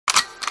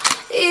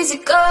easy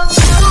go.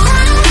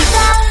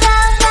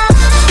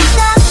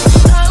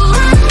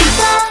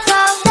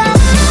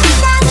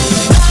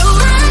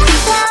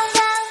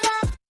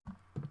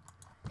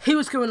 Hey,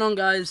 what's going on,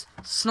 guys?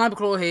 Sniper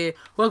Claw here.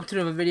 Welcome to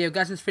another video,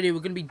 guys. In this video, we're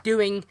going to be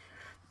doing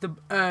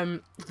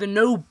the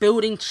No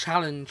Building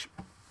challenge.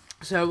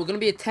 So we're going to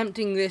be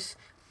attempting this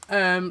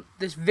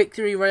this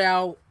victory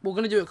royale. We're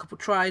going to do it a couple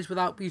tries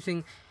without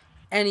using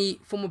any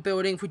form of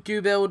building. If we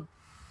do build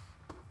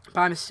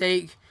by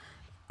mistake,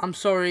 I'm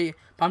sorry,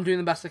 but I'm doing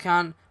the best I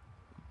can.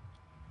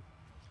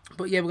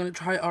 But yeah, we're going to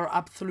try our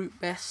absolute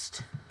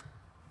best.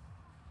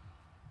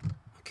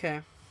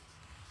 Okay.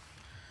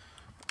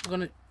 We're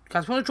going to...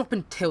 Guys, we're going to drop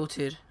in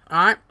tilted,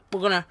 alright? We're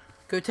going to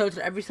go tilted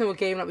every single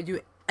game like we do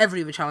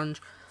every other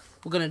challenge.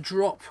 We're going to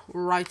drop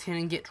right in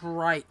and get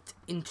right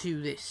into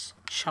this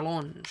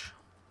challenge.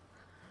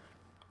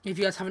 If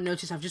you guys haven't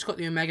noticed, I've just got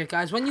the Omega.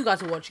 Guys, when you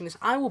guys are watching this,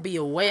 I will be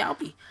away. I'll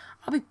be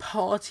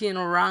partying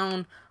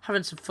around,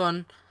 having some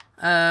fun.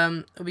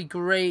 It'll be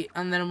great.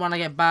 And then when I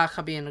get back,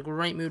 I'll be in a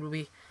great mood. We'll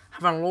be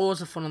having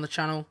loads of fun on the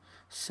channel.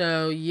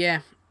 So,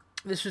 yeah.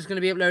 This was going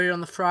to be uploaded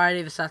on the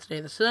Friday, the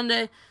Saturday, the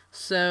Sunday.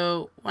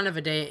 So,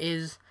 whatever day it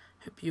is,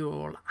 hope you're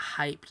all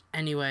hyped.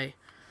 Anyway,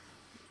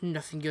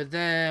 nothing good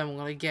there. I'm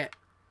going to get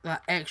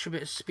that extra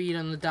bit of speed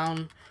on the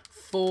down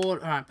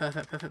forward. Alright,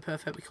 perfect.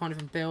 We can't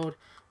even build.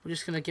 We're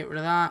just going to get rid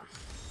of that.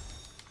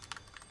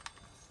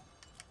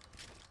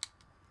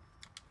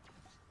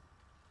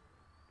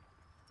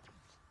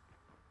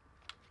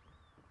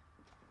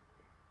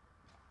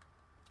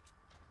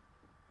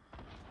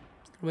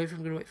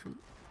 Gonna wait for him.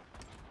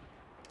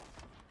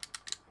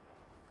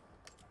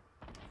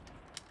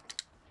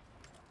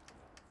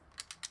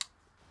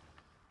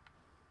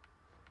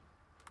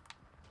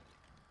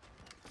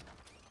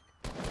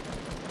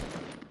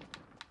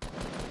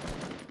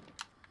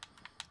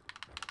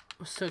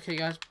 It's okay,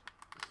 guys.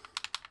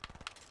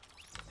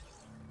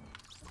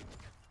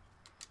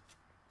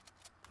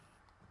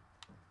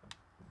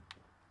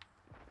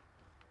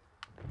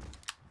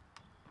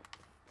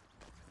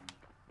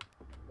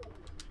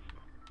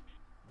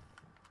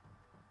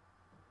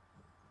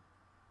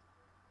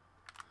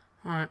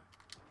 All right.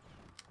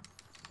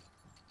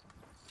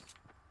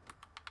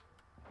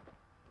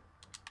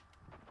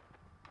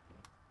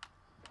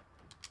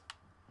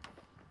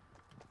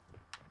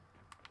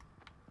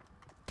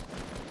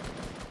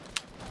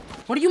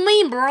 What do you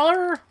mean,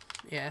 brother?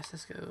 Yes,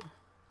 let's go.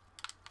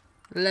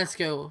 Let's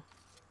go.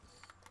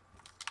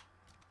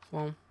 Come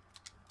on.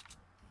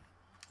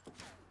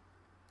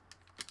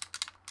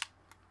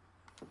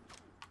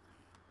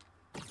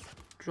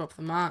 Drop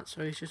the mat,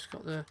 so he's just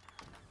got the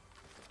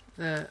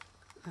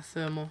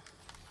thermal.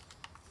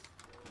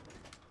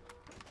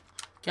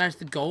 Guys,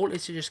 the goal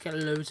is to just get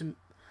loads of...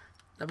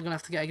 We're gonna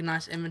have to get a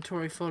nice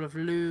inventory full of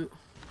loot.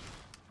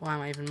 Why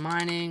am I even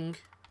mining?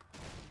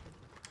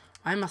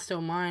 Why am I still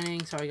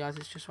mining? Sorry guys,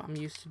 it's just what I'm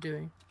used to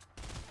doing.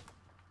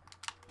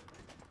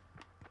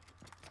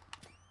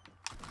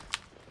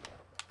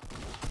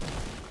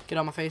 Get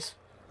out of my face.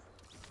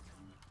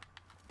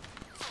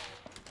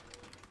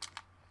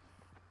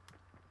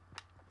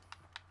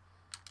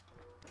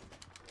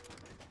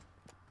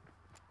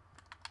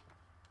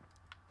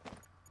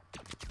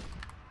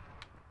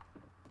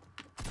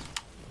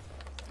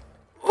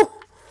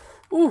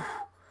 Ooh!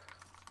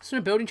 This No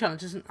Building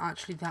challenge isn't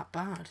actually that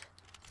bad.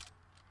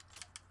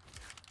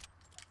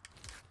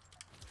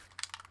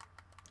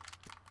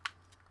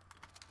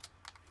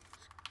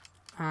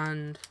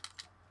 And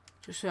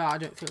just so I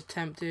don't feel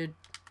tempted,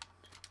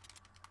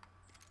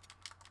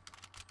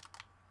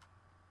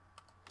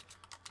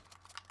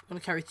 I'm going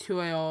to carry 2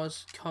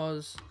 ARs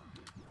because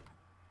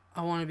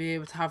I want to be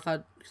able to have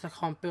that, because I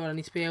can't build. I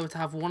need to be able to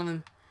have one of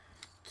them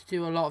to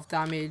do a lot of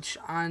damage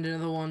and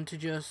another one to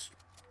just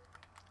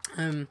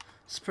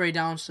spray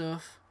down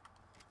stuff.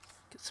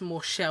 Get some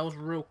more shells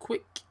real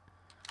quick.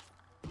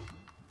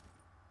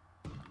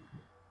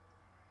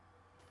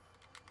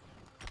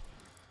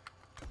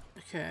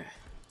 Okay.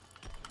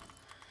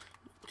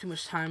 Too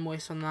much time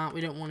waste on that.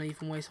 We don't want to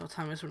even waste our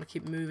time. We just want to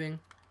keep moving.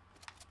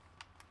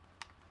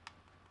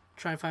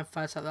 Try and find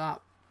fights like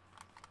that.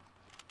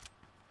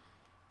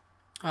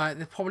 Alright,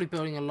 they're probably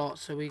building a lot,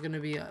 so we're going to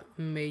be at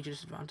a major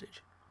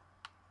disadvantage.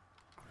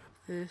 Grab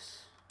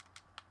this.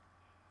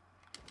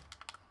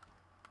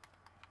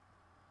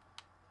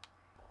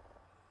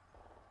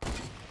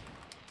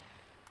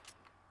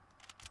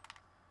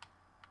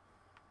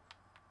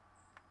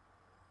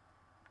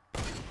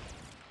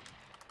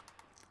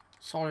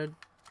 Solid.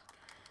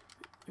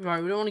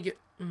 Right, we don't want to get...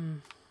 I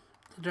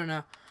don't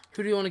know.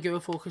 Who do you want to go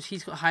for? Because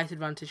he's got height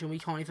advantage and we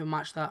can't even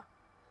match that.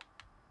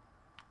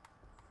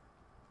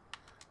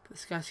 But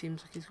this guy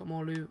seems like he's got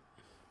more loot.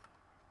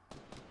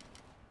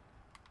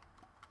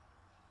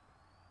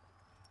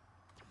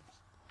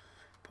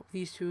 Pop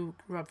these two,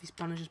 grab these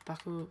bandages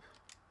back up.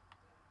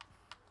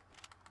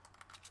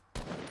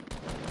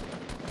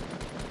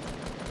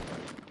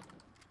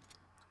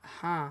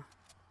 Aha.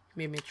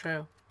 Made me a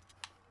trail.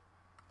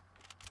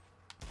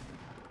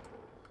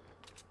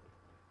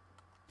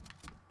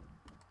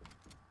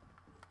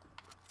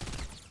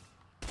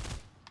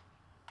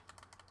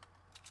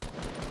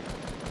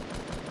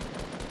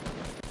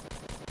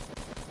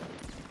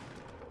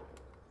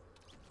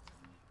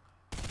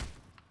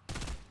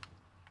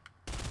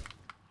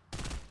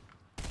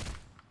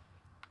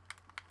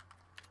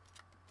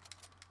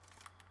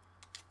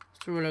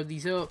 So reload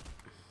these up.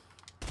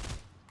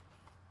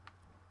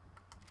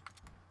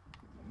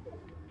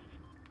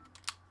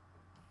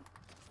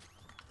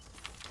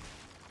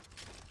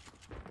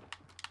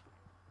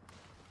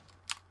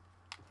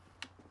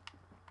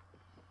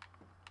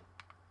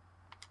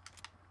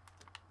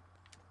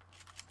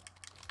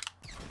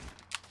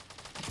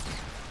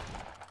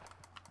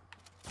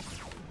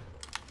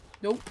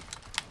 Nope.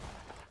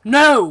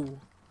 No!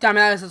 Damn it,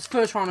 that was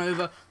first round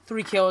over.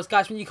 3 kills.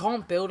 Guys, when you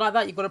can't build like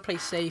that, you've got to play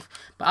safe.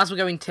 But as we're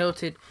going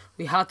tilted,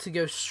 we had to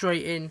go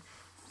straight in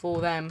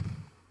for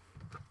them.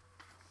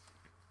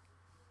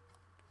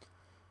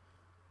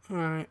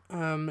 Alright,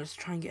 let's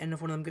try and get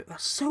another one of them.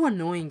 That's so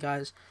annoying,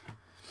 guys.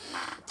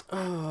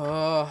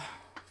 Because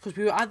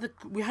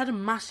we had a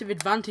massive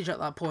advantage at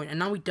that point, and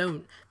now we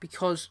don't,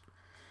 because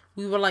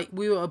we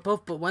were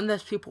above. But when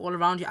there's people all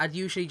around you, I'd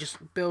usually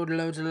just build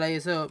loads of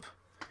layers up.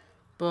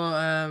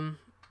 But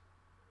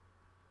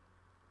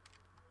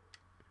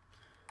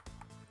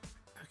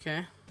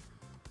okay.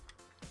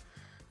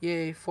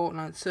 Yay,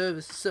 Fortnite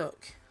servers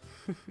suck.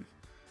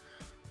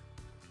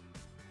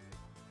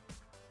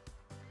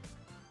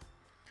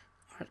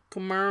 Alright,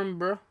 come on,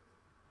 bro.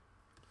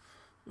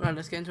 Right,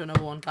 let's get into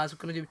another one, guys. We're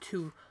gonna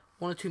do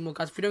one or two more,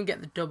 guys. If we don't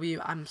get the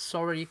W, I'm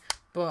sorry,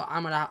 but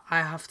I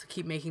have to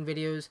keep making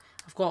videos.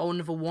 I've got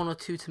another 1 or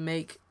 2 to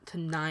make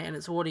tonight, and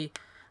it's already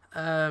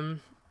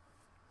 10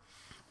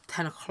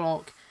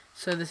 o'clock.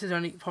 So this is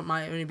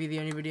might only be the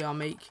only video I'll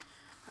make,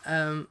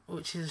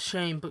 which is a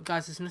shame. But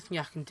guys, there's nothing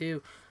I can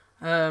do.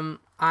 I'm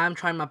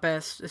trying my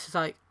best. This is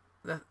like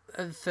the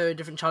 3rd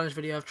different challenge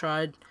video I've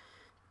tried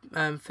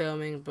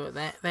filming, but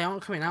they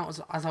aren't coming out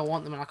as I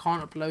want them, and I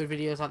can't upload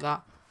videos like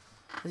that.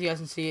 As you guys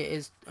can see, it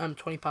is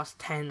 20 past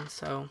 10,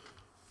 so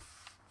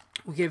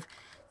we'll give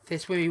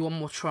this maybe one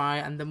more try,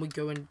 and then we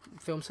go and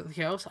film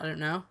something else. I don't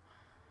know.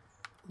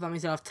 That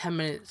means I'll have 10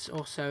 minutes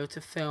or so to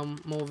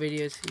film more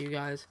videos for you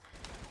guys.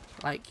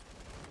 Like,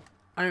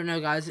 I don't know,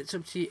 guys. It's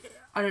up to you.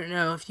 I don't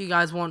know if you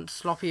guys want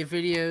sloppier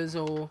videos,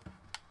 or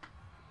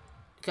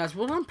guys,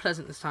 well, I'm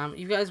pleasant this time.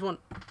 You guys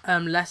want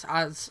less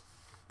as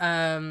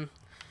better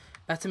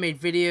made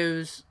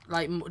videos,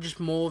 like just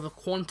more of a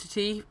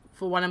quantity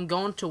for when I'm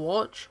gone to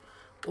watch,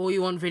 or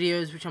you want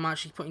videos which I'm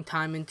actually putting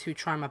time into,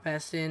 trying my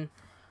best in.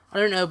 I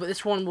don't know, but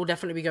this one will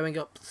definitely be going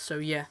up. So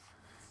yeah,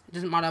 it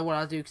doesn't matter what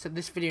I do, because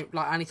this video,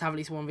 like, I need to have at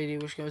least one video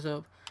which goes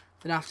up.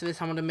 Then after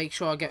this, I'm gonna make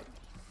sure I get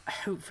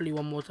hopefully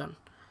one more done,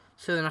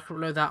 so then I can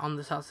upload that on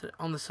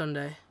the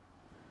Sunday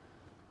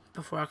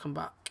before I come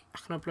back. I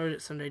can upload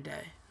it Sunday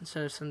day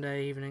instead of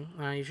Sunday evening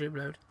when I usually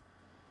upload.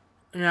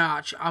 No,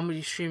 actually, I'm gonna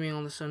be streaming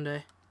on the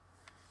Sunday.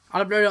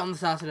 I'll upload it on the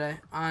Saturday,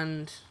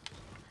 and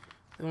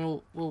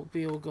then we'll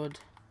be all good.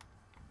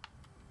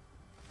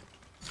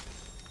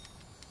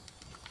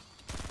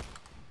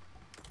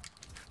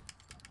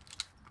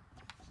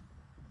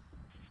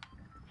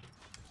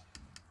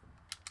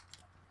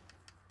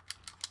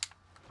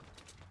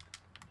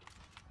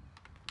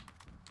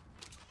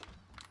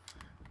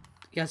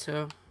 Yes,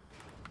 sir.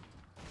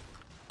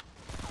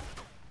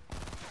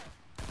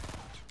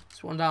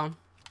 It's one down.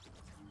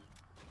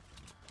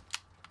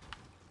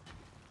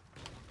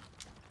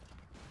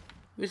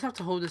 We just have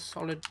to hold this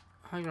solid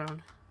high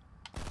ground.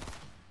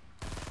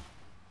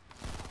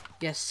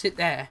 Yes, sit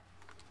there.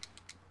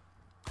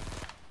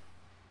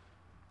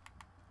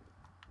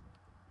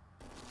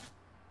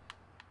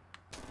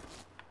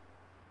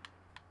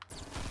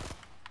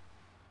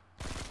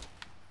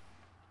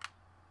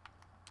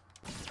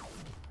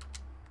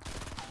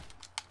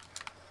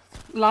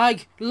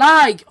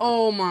 Lag!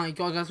 Oh my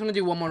god, guys, I'm gonna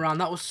do one more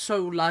round. That was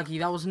so laggy.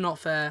 That was not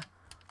fair.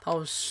 That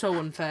was so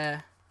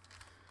unfair.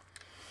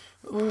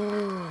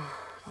 Oh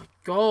my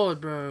god,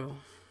 bro.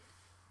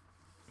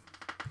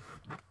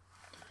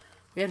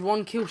 We had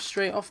 1 kill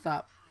straight off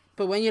that.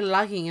 But when you're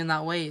lagging in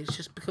that way, it's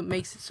just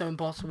makes it so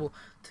impossible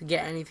to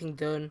get anything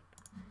done.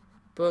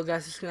 But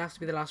guys, it's gonna have to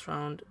be the last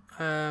round.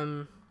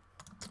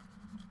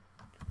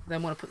 Then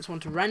I'm going to put this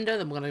one to render,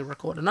 then we're going to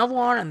record another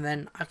one, and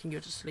then I can go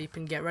to sleep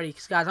and get ready.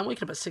 Because, guys, I'm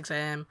waking up at 6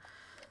 AM.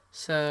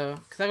 So,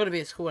 because I've got to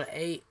be at school at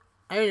 8.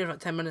 I only live like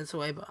 10 minutes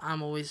away, but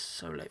I'm always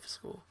so late for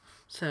school.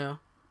 So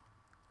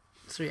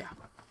yeah.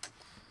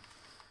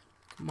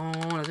 Come on,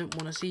 I don't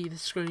want to see the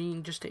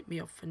screen. Just take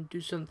me off and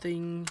do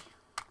something.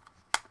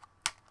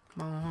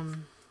 Come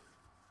on.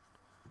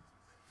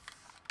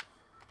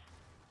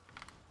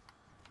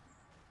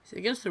 Is it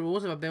against the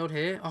rules if I build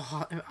here?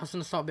 Oh, I was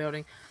going to start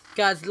building.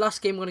 Guys,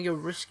 last game, we're going to go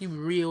Risky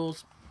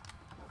Reals.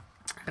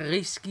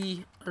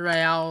 Risky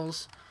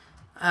Reals.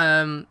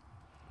 Alright,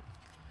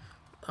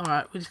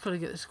 we just got to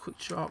get this quick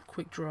drop.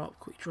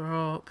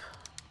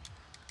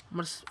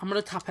 I'm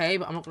gonna tap A,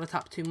 but I'm not going to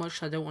tap too much,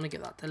 so I don't want to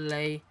get that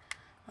delay.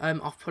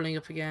 Off pulling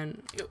up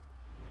again.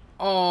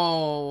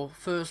 Oh,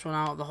 first one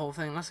out of the whole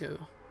thing. Let's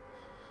go.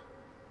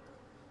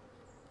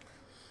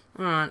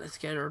 Alright, let's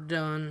get her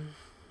done.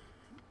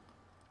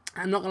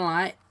 I'm not going to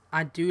lie.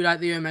 I do like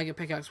the Omega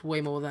pickaxe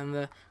way more than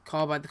the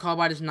Carbide. The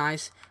Carbide is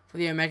nice, but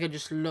the Omega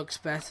just looks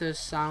better,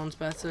 sounds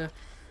better.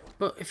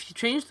 But if you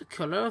change the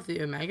colour of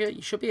the Omega,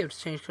 you should be able to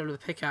change the colour of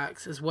the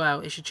pickaxe as well.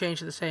 It should change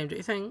to the same, do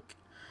you think?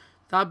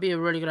 That'd be a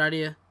really good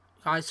idea.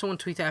 Guys, someone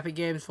tweet at Epic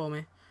Games for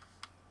me.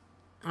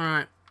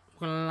 Alright,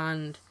 we're going to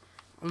land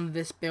on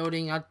this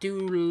building. I do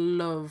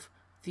love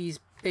these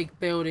big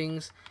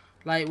buildings,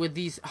 like with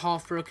these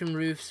half-broken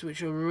roofs,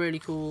 which are really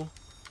cool.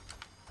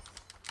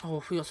 Oh,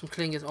 if we got some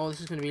clingers. Oh,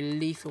 this is going to be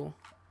lethal.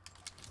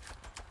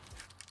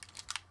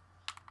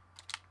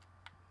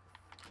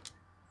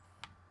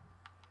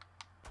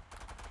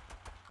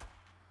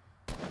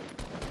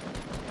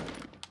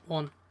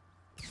 One.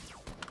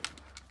 Oh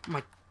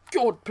my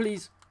God,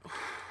 please.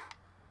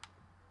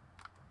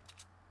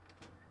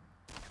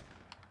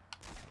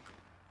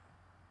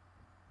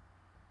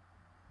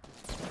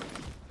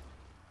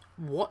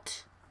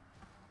 What?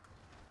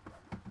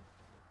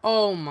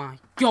 Oh my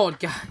God,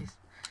 guys.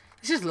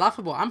 This is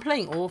laughable. I'm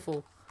playing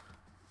awful.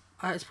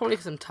 It's probably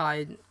because I'm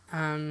tired.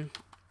 Alright.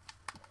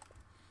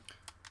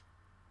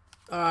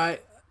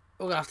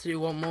 We're going to have to do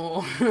one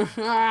more.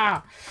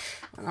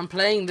 And I'm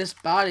playing this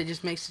bad. It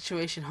just makes the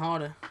situation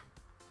harder.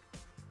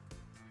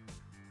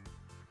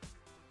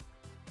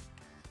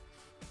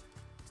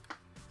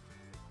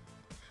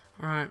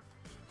 Alright.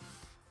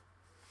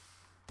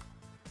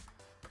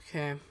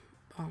 Okay.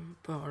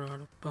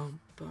 Alright,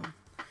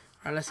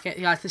 let's get...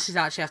 Guys, this is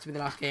actually have to be the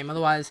last game.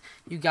 Otherwise,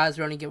 you guys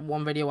will only get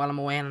one video while I'm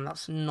away, and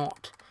that's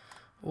not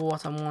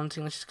what I'm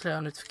wanting. Let's just clear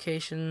our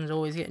notifications.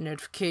 Always get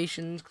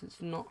notifications, because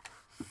it's not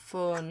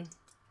fun.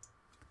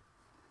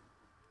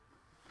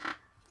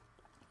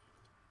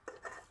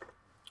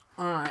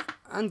 Alright,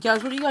 and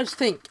guys, what do you guys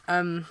think?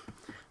 Do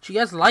you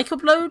guys like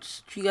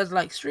uploads? Do you guys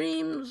like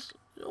streams?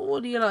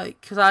 What do you like?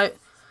 Because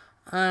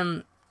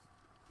I'm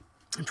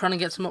trying to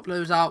get some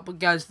uploads out, but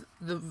guys,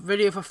 the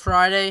video for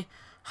Friday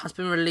has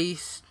been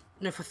released.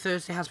 No, for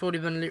Thursday has already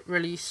been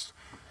released.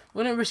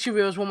 We're going to risk your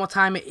viewers one more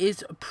time. It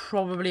is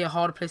probably a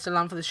harder place to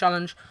land for the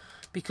challenge,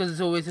 because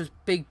there's always those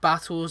big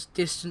battles,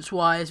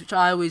 distance-wise, which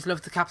I always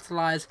love to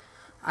capitalise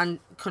and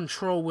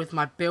control with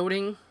my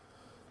building.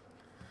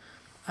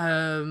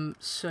 So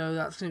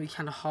that's going to be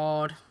kind of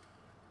hard.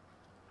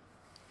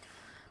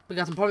 But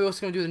guys, I'm probably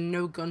also going to do the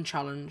no gun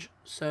challenge,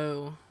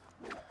 so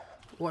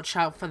watch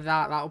out for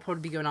that. That will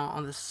probably be going out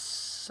on the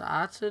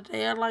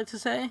Saturday, I'd like to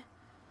say.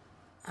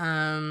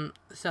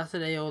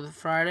 Saturday or the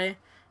Friday.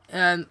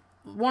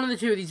 One of the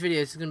two of these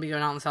videos is going to be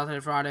going out on Saturday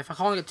or Friday. If I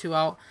can't get two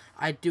out,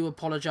 I do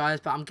apologise,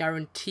 but I'm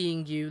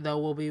guaranteeing you there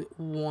will be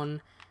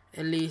one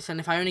at least.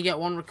 And if I only get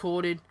one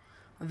recorded,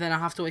 then I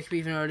have to wake up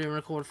even earlier and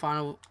record a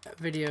final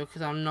video,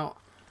 because I'm not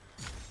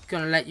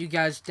going to let you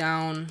guys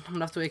down. I'm going to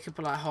have to wake up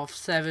at like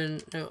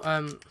 7:30, no,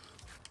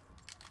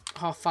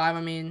 5:30,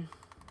 I mean.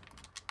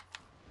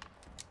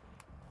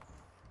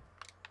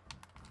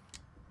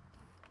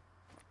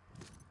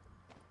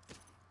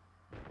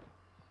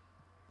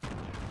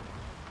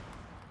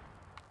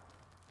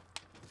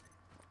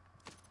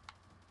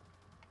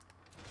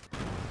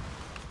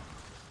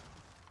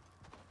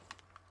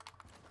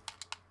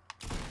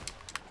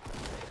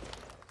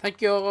 Thank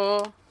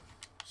you.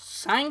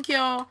 Thank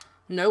you.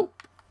 Nope.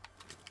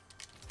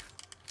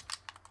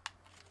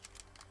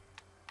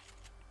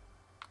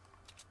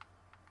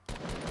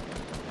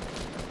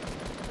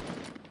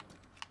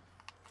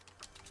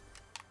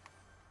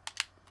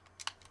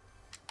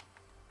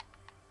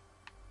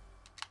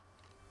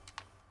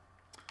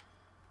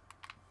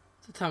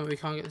 It's the time where we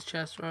can't get this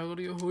chest, right? I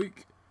gotta go hoik.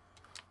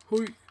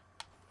 Hoik.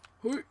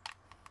 Hoik.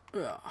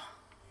 Yeah.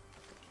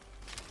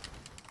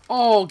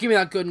 Oh, give me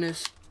that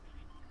goodness.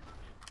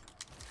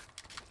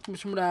 Give me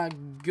some of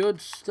that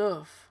good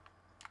stuff.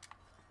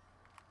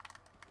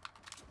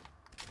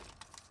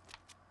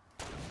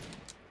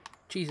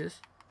 Jesus.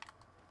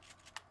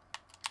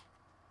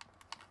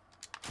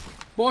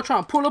 Boy,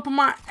 trying to pull up on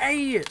my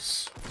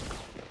ass.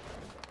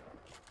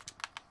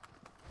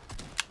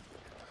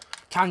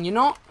 Can you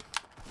not?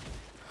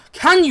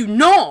 Can you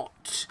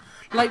not?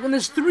 Like when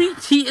there's three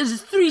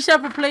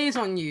separate players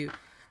on you.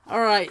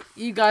 Alright,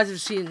 you guys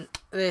have seen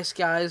this,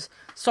 guys.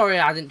 Sorry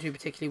I didn't do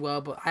particularly well,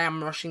 but I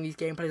am rushing these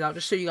gameplays out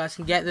just so you guys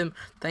can get them.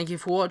 Thank you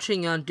for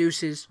watching, and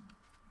deuces.